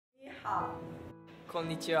好.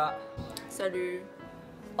 Konnichiwa. Salut.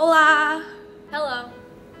 Hola! Hello.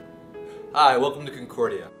 Hi, welcome to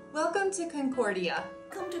Concordia. Welcome to Concordia.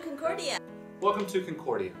 Welcome to Concordia. Welcome to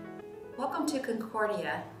Concordia. Welcome to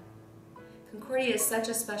Concordia. Concordia is such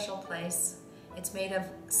a special place. It's made of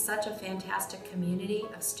such a fantastic community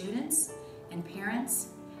of students and parents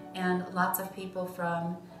and lots of people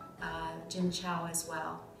from Jinchao as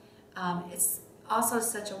well. It's also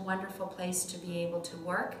such a wonderful place to be able to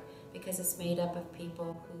work because it's made up of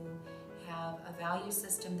people who have a value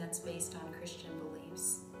system that's based on Christian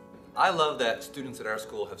beliefs. I love that students at our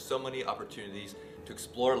school have so many opportunities to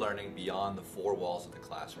explore learning beyond the four walls of the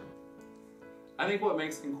classroom. I think what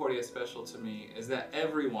makes Concordia special to me is that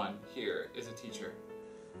everyone here is a teacher.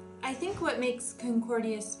 I think what makes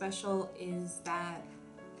Concordia special is that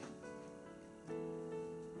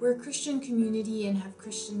we're a Christian community and have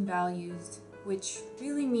Christian values, which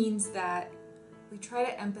really means that we try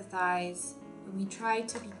to empathize and we try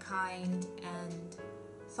to be kind and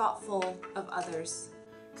thoughtful of others.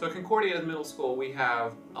 So at Concordia Middle School, we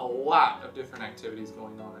have a lot of different activities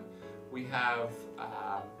going on. We have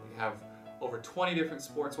over 20 different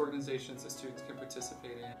sports organizations that students can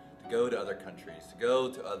participate in. To go to other countries, to go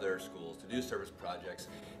to other schools, to do service projects,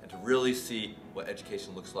 and to really see what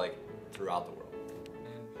education looks like throughout the world.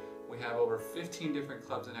 And we have over 15 different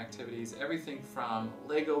clubs and activities, everything from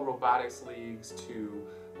Lego robotics leagues to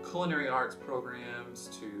culinary arts programs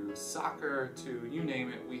to soccer to you name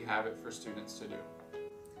it, we have it for students to do.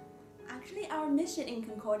 Actually, our mission in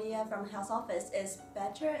Concordia from Health Office is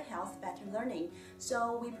better health, better learning.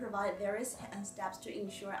 So we provide various steps to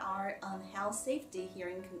ensure our health safety here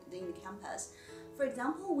in the campus. For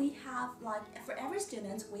example, we have for every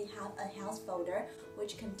student, we have a health folder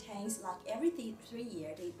which contains every 3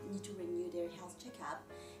 years they need to renew their health checkup.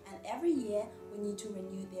 And every year we need to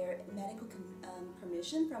renew their medical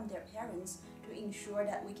permission from their parents to ensure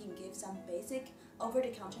that we can give some basic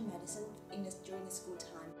over-the-counter medicine during the school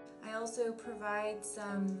time. I also provide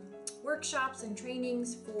some workshops and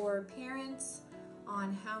trainings for parents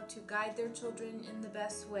on how to guide their children in the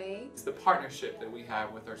best way. It's the partnership that we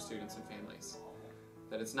have with our students and families.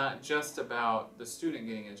 That it's not just about the student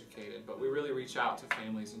getting educated, but we really reach out to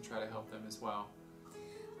families and try to help them as well.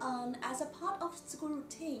 As a part of school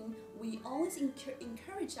routine, we always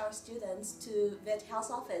encourage our students to visit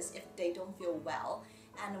health office if they don't feel well.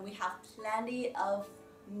 And we have plenty of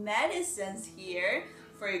medicines here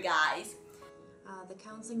for you guys. The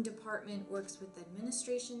counseling department works with the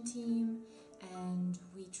administration team, and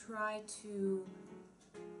we try to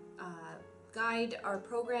guide our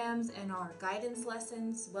programs and our guidance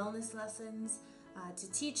lessons, wellness lessons,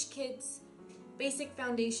 to teach kids basic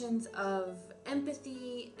foundations of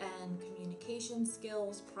empathy and communication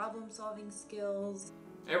skills, problem-solving skills.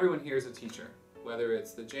 Everyone here is a teacher, whether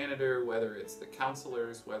it's the janitor, whether it's the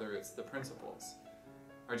counselors, whether it's the principals.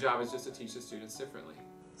 Our job is just to teach the students differently.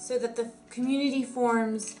 So that the community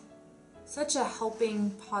forms such a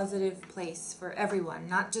helping, positive place for everyone,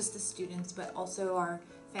 not just the students, but also our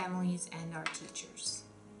families and our teachers.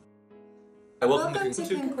 Welcome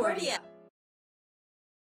to Concordia.